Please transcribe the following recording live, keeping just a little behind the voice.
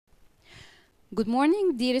Good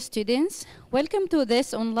morning, dear students. Welcome to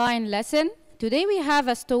this online lesson. Today we have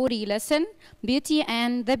a story lesson, Beauty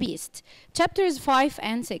and the Beast, chapters 5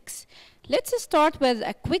 and 6. Let's start with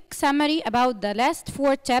a quick summary about the last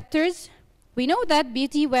 4 chapters. We know that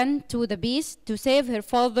Beauty went to the Beast to save her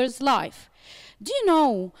father's life. Do you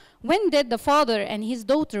know when did the father and his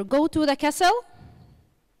daughter go to the castle?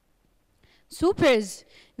 Supers.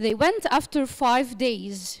 They went after 5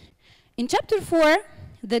 days. In chapter 4,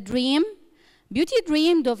 the dream, Beauty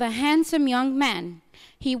dreamed of a handsome young man.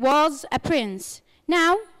 He was a prince.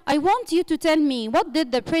 Now, I want you to tell me, what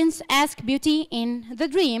did the prince ask Beauty in the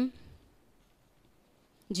dream?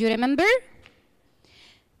 Do you remember?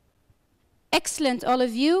 Excellent, all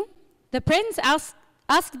of you. The prince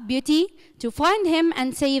asked Beauty to find him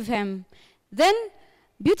and save him. Then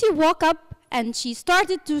Beauty woke up and she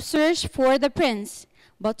started to search for the prince.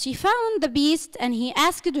 But she found the beast and he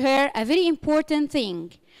asked her a very important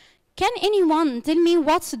thing. Can anyone tell me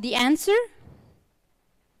what's the answer?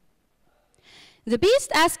 The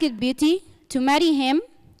beast asked Beauty to marry him.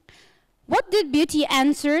 What did Beauty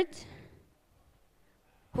answer?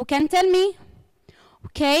 Who can tell me?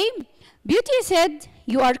 Okay, Beauty said,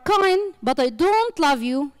 "You are kind, but I don't love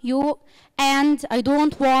you, and I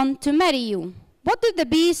don't want to marry you." What did the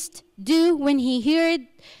beast do when he heard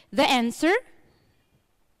the answer?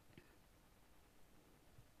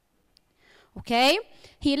 Okay,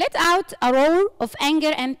 he let out a roar of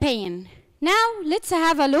anger and pain. Now, let's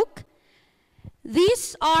have a look.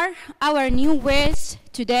 These are our new words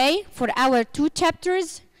today for our 2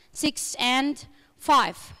 chapters, 6 and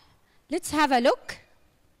 5. Let's have a look.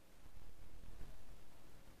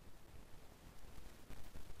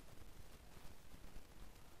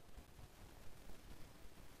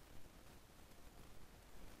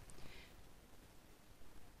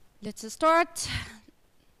 Let's start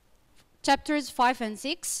chapters 5 and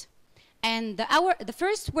 6. And the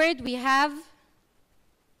first word we have,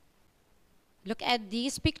 look at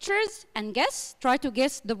these pictures and try to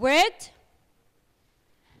guess the word.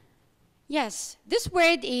 Yes, this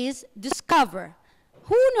word is discover.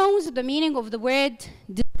 Who knows the meaning of the word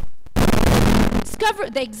discover?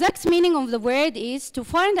 The exact meaning of the word is to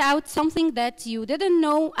find out something that you didn't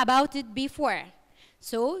know about it before.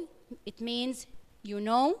 So it means you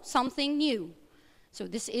know something new. So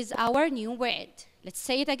this is our new word. Let's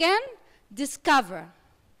say it again, discover.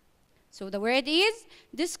 So the word is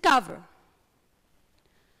discover.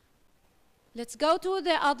 Let's go to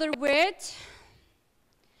the other word.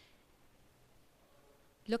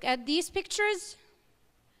 Look at these pictures.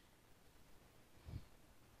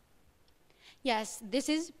 Yes, this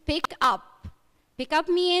is pick up. Pick up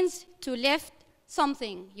means to lift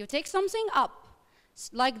something. You take something up.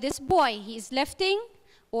 Like this boy, he is lifting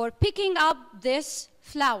or picking up this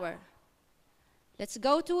flower. Let's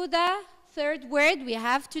go to the third word we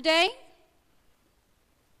have today.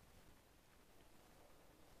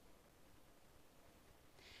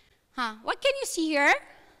 What can you see here?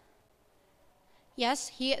 Yes,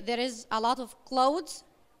 here there is a lot of clothes.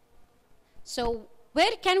 So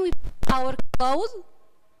where can we put our clothes?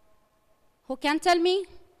 Who can tell me?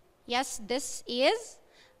 Yes, this is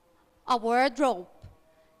a wardrobe.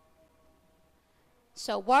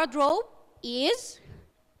 So wardrobe is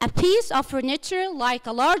a piece of furniture like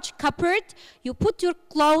a large cupboard you put your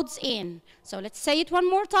clothes in. So let's say it one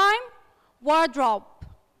more time. Wardrobe.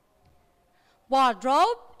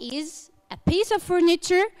 Wardrobe is a piece of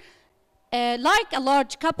furniture like a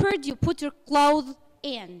large cupboard you put your clothes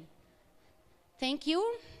in. Thank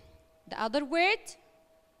you. The other word.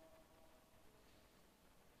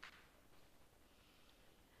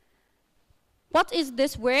 What is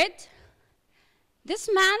this word? This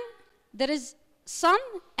man, there is sun,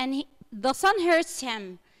 and the sun hurts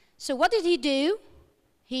him. So what did he do?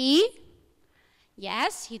 He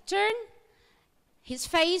turned his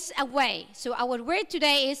face away. So our word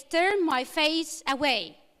today is turn my face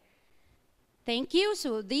away. Thank you.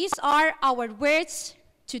 So these are our words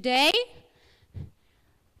today.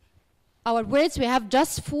 Our words, we have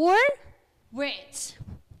just 4 words.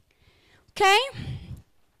 Okay?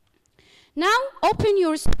 Now open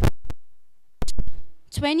your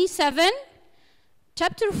 27,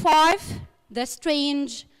 chapter 5, the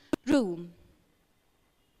strange room.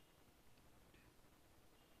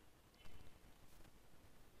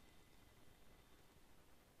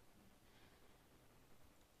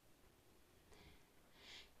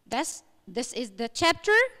 This is the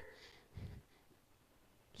chapter.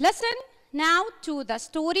 Listen now to the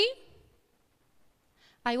story.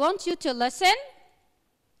 I want you to listen.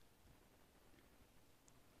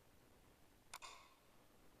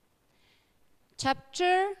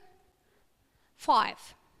 Chapter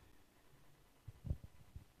 5.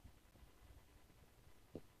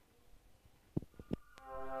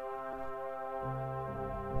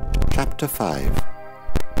 Chapter 5.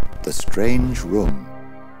 The Strange Room.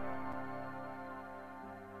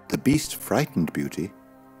 The Beast frightened Beauty,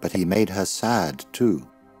 but he made her sad too.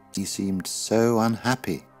 He seemed so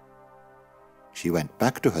unhappy. She went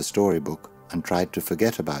back to her storybook and tried to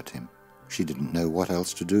forget about him. She didn't know what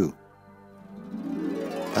else to do.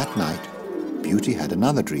 That night, Beauty had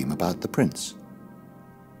another dream about the prince.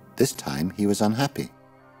 This time he was unhappy.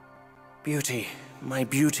 Beauty, my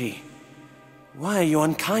beauty, why are you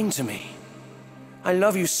unkind to me? I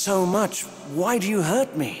love you so much. Why do you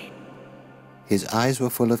hurt me? His eyes were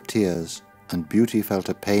full of tears, and Beauty felt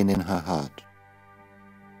a pain in her heart.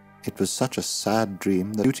 It was such a sad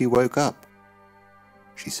dream that Beauty woke up.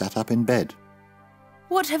 She sat up in bed.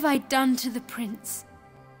 What have I done to the prince?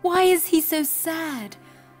 Why is he so sad?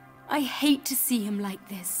 I hate to see him like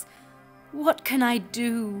this. What can I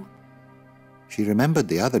do? She remembered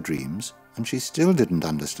the other dreams, and she still didn't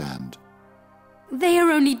understand. They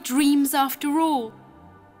are only dreams after all.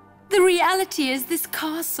 The reality is this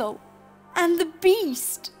castle and the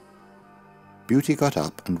beast. Beauty got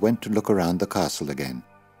up and went to look around the castle again.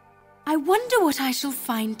 I wonder what I shall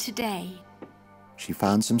find today. She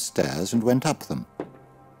found some stairs and went up them.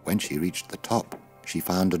 When she reached the top, she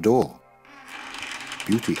found a door.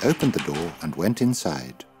 Beauty opened the door and went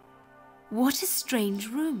inside. What a strange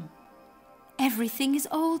room. Everything is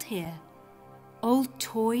old here. Old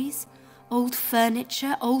toys, old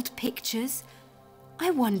furniture, old pictures.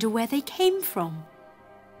 I wonder where they came from.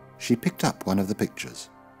 She picked up one of the pictures.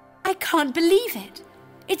 I can't believe it.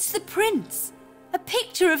 It's the prince. A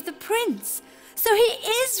picture of the prince. So he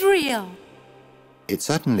is real. It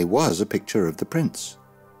certainly was a picture of the prince.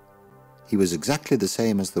 He was exactly the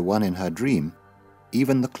same as the one in her dream.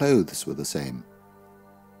 Even the clothes were the same.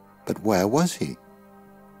 But where was he?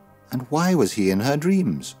 And why was he in her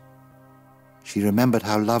dreams? She remembered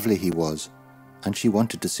how lovely he was, and she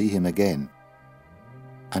wanted to see him again.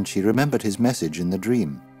 And she remembered his message in the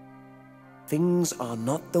dream. Things are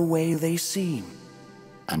not the way they seem.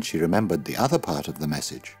 And she remembered the other part of the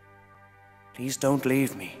message. Please don't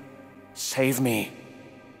leave me. Save me.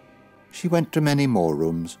 She went to many more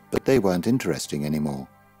rooms, but they weren't interesting anymore.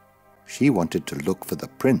 She wanted to look for the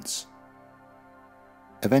prince.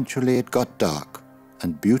 Eventually it got dark,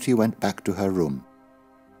 and Beauty went back to her room.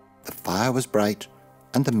 The fire was bright,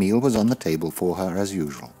 and the meal was on the table for her as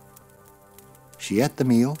usual. She ate the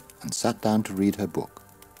meal and sat down to read her book.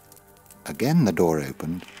 Again the door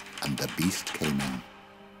opened, and the beast came in.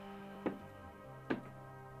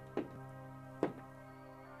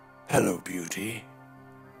 Hello, Beauty.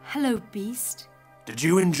 Hello, beast. Did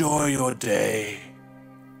you enjoy your day?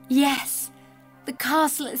 Yes, the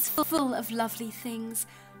castle is full of lovely things.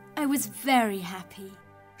 I was very happy.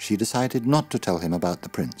 She decided not to tell him about the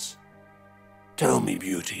prince. Tell me,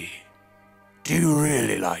 Beauty, do you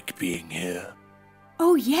really like being here?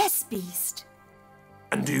 Oh, yes, beast.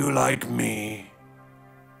 And do you like me?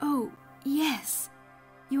 Oh, yes.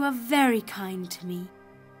 You are very kind to me.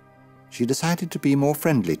 She decided to be more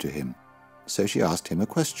friendly to him, so she asked him a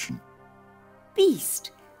question.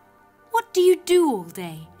 Beast, what do you do all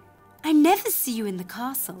day? I never see you in the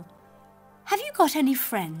castle. Have you got any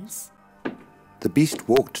friends? The beast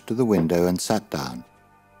walked to the window and sat down.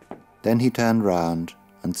 Then he turned round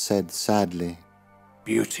and said sadly,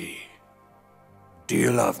 Beauty, do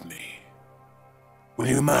you love me? Will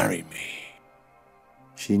you marry me?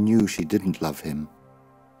 She knew she didn't love him.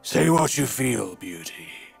 Say what you feel, Beauty.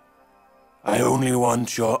 I only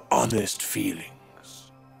want your honest feelings.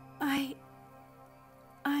 I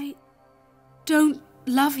don't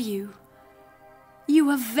love you. You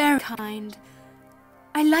are very kind.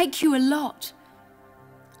 I like you a lot.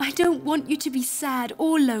 I don't want you to be sad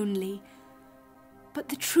or lonely. But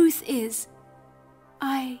the truth is,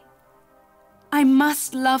 I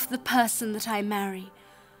must love the person that I marry.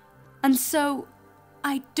 And so,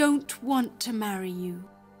 I don't want to marry you.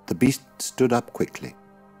 The beast stood up quickly.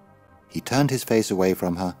 He turned his face away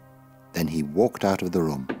from her, then he walked out of the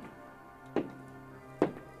room.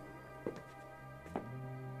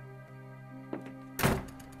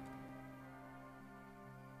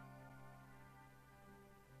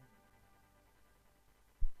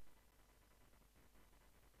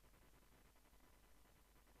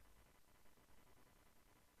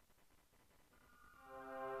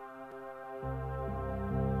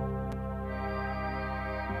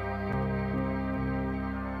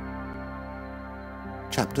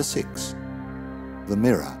 Chapter 6. The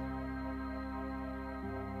Mirror.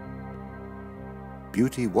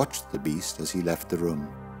 Beauty watched the beast as he left the room.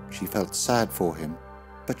 She felt sad for him,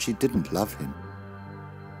 but she didn't love him.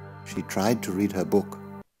 She tried to read her book,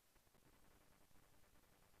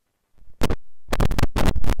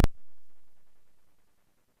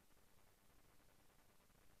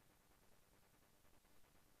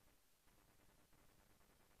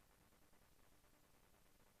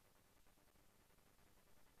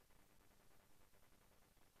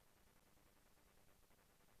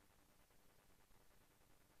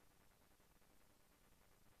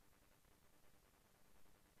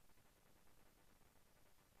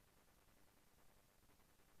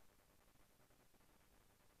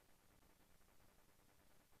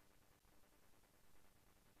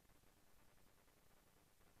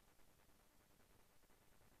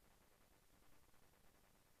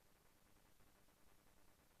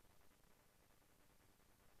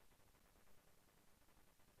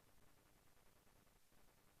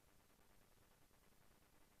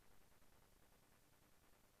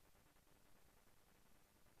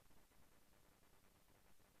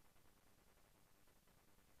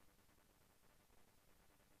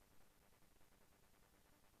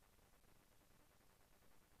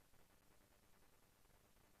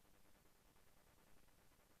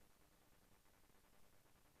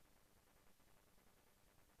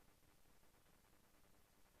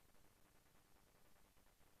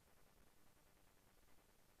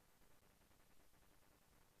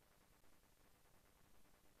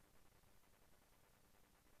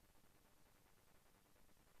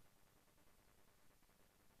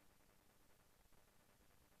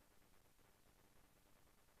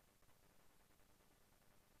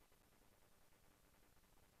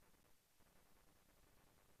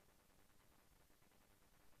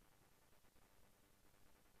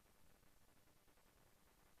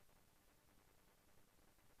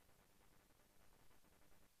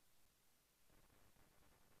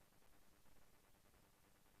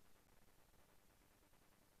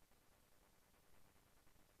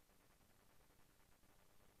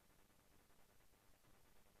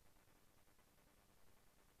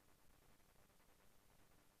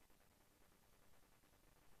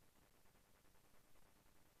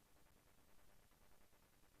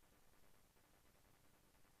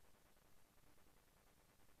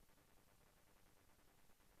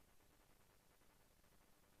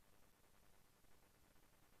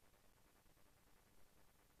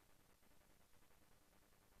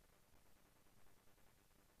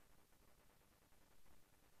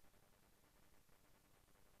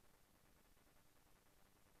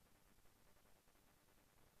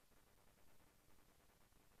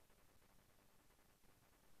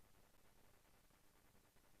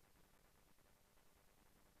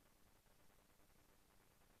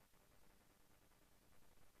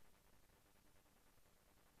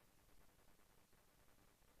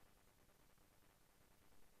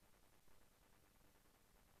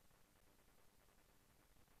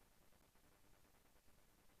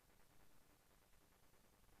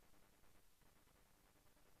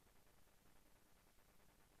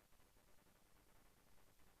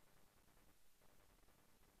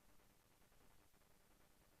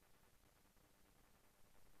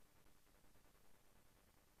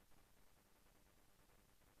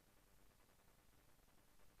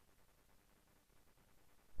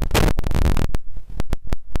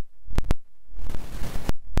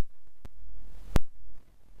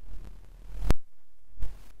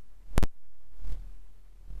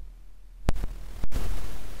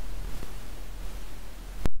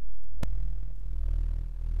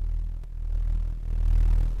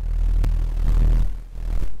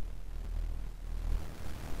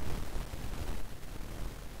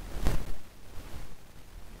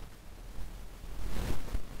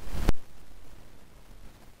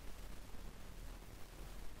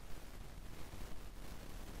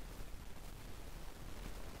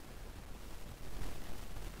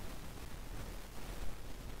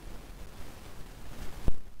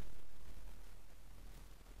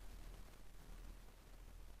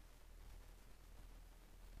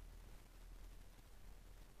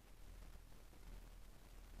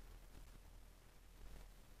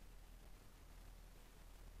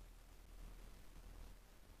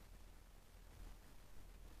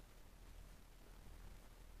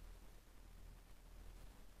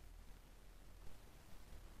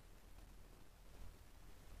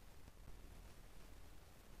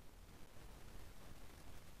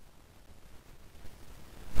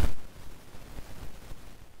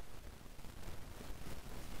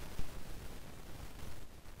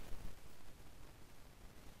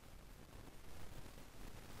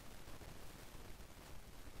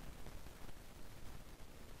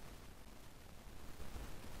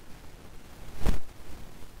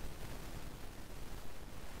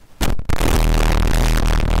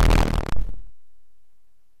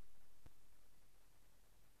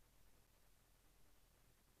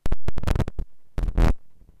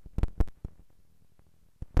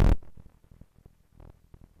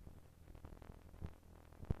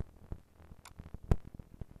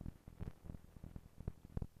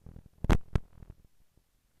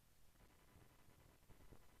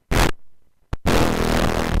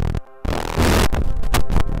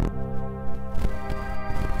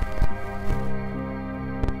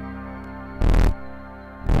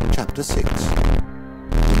 Chapter 6.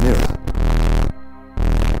 The Mirror.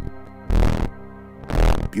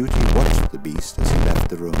 Beauty watched the beast as he left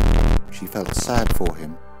the room. She felt sad for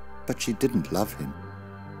him, but she didn't love him.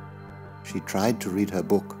 She tried to read her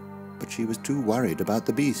book, but she was too worried about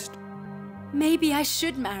the beast. Maybe I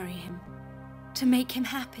should marry him, to make him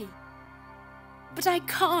happy. But I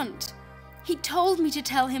can't. He told me to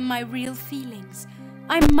tell him my real feelings.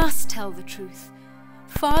 I must tell the truth.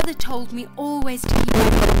 Father told me always to keep my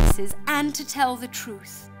promises and to tell the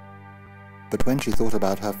truth. But when she thought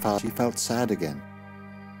about her father, she felt sad again.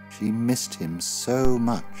 She missed him so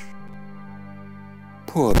much.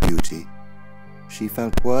 Poor Beauty. She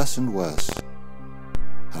felt worse and worse.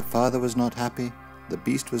 Her father was not happy, the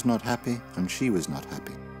beast was not happy, and she was not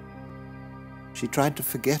happy. She tried to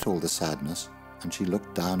forget all the sadness, and she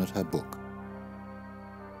looked down at her book.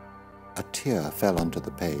 A tear fell onto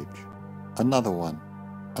the page. Another one,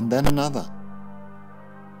 and then another.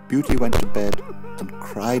 Beauty went to bed and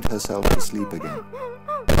cried herself to sleep again.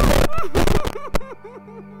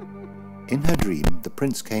 In her dream, the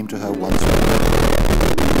prince came to her once more.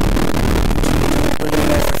 Bring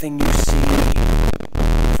me everything you see.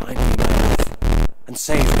 Find me, my love, and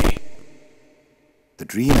save me. The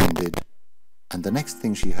dream ended, and the next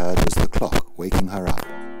thing she heard was the clock waking her up.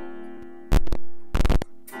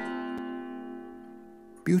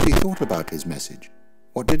 Beauty thought about his message.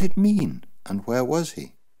 What did it mean, and where was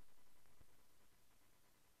he?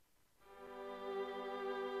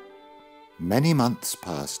 Many months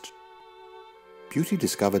passed. Beauty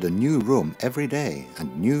discovered a new room every day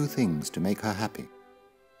and new things to make her happy.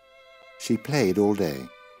 She played all day.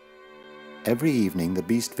 Every evening the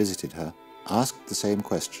beast visited her, asked the same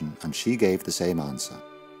question, and she gave the same answer.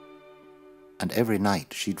 And every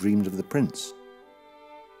night she dreamed of the prince.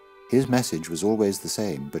 His message was always the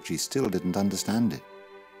same, but she still didn't understand it.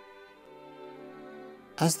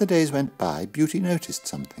 As the days went by, Beauty noticed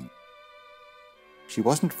something. She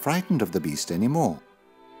wasn't frightened of the beast anymore.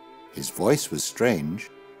 His voice was strange,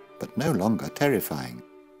 but no longer terrifying.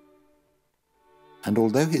 And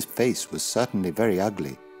although his face was certainly very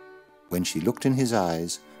ugly, when she looked in his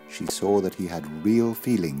eyes, she saw that he had real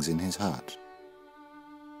feelings in his heart.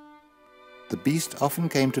 The beast often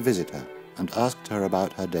came to visit her and asked her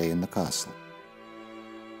about her day in the castle.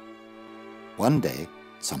 One day,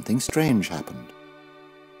 something strange happened.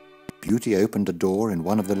 Beauty opened a door in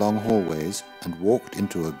one of the long hallways and walked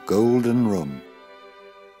into a golden room.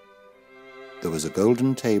 There was a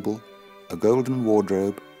golden table, a golden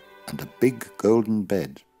wardrobe, and a big golden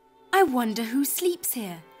bed. I wonder who sleeps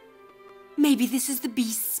here. Maybe this is the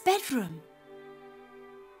beast's bedroom.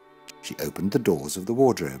 She opened the doors of the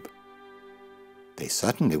wardrobe. They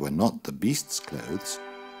certainly were not the beast's clothes.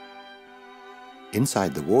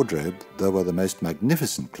 Inside the wardrobe there were the most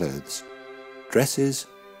magnificent clothes, dresses,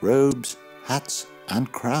 robes, hats,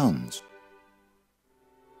 and crowns.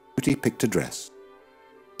 Beauty picked a dress.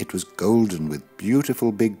 It was golden with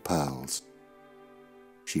beautiful big pearls.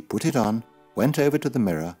 She put it on, went over to the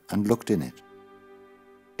mirror, and looked in it.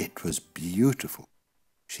 It was beautiful.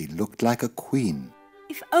 She looked like a queen.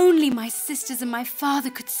 If only my sisters and my father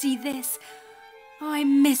could see this. I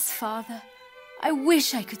miss Father. I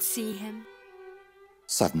wish I could see him.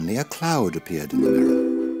 Suddenly a cloud appeared in the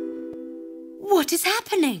mirror. What is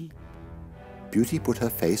happening? Beauty put her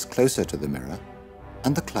face closer to the mirror,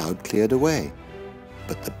 and the cloud cleared away.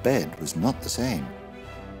 But the bed was not the same.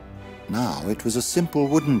 Now it was a simple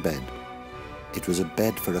wooden bed. It was a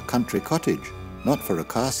bed for a country cottage, not for a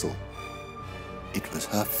castle. It was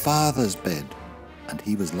her father's bed, and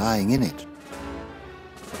he was lying in it.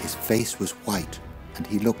 His face was white, and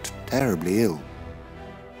he looked terribly ill.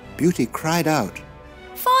 Beauty cried out,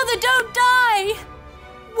 Father, don't die!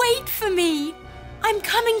 Wait for me! I'm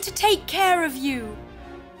coming to take care of you.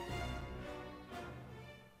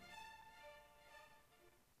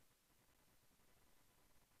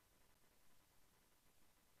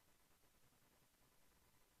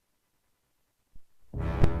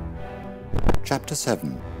 Chapter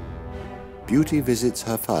 7. Beauty visits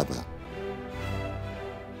her father.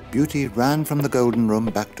 Beauty ran from the golden room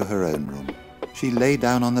back to her own room. She lay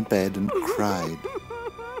down on the bed and cried.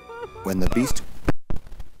 When the beast...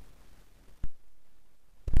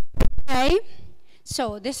 Okay,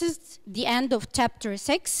 so this is the end of chapter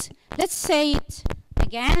 6. Let's say it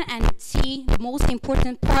again and see the most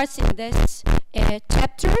important parts in this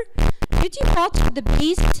chapter. Beauty fought the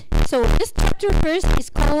beast. So this chapter first is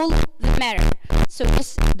called the mirror. So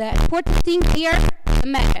this, the important thing here, the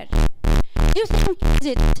mirror. Do you think is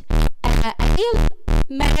it a real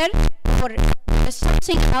mirror, or there's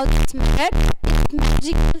something about this mirror? Is it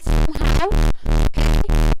magical somehow? Okay,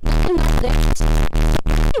 we can know this.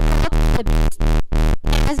 So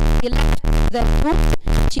room.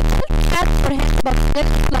 She felt bad for him but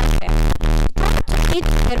didn't like him. She tried to eat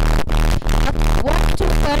her but walked to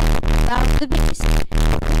her without the beast.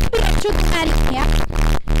 Maybe I should marry him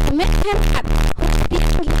to make him happy. Who's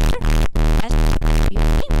being here? Asked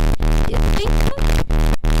Beauty. She is thinking.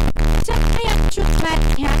 Certainly I should marry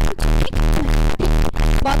him to make him happy,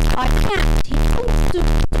 but I can't. He wants to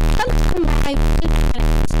tell him my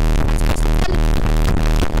feelings. As I tell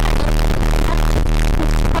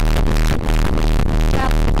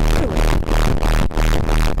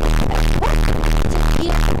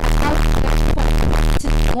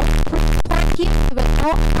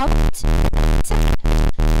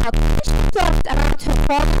thought about her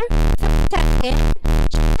father, that day,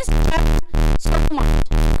 she missed him so much.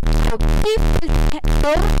 So people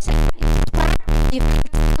go sad. It's part they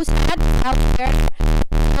felt so sad about their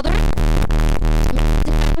father. Missed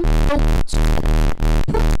him so much.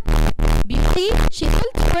 Beauty, she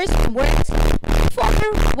felt first words. Her father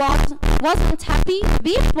wasn't happy,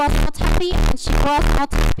 Beast was not happy, and she was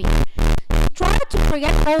not happy. She tried to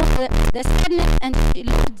forget all the sadness and she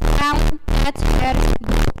looked down at her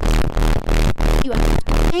book. You have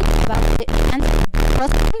to think about the answer to the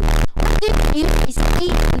question. What did Beauty see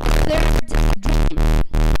in the third dream?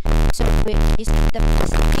 So we said the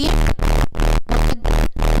first dream. What did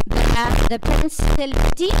the prince tell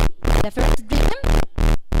Beauty? The first dream?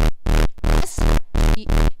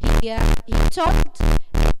 Yes, he told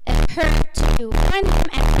her to find him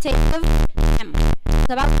and take him.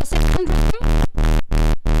 What about the second dream?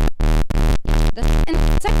 In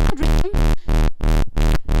the second dream,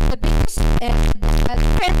 the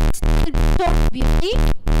prince told Beauty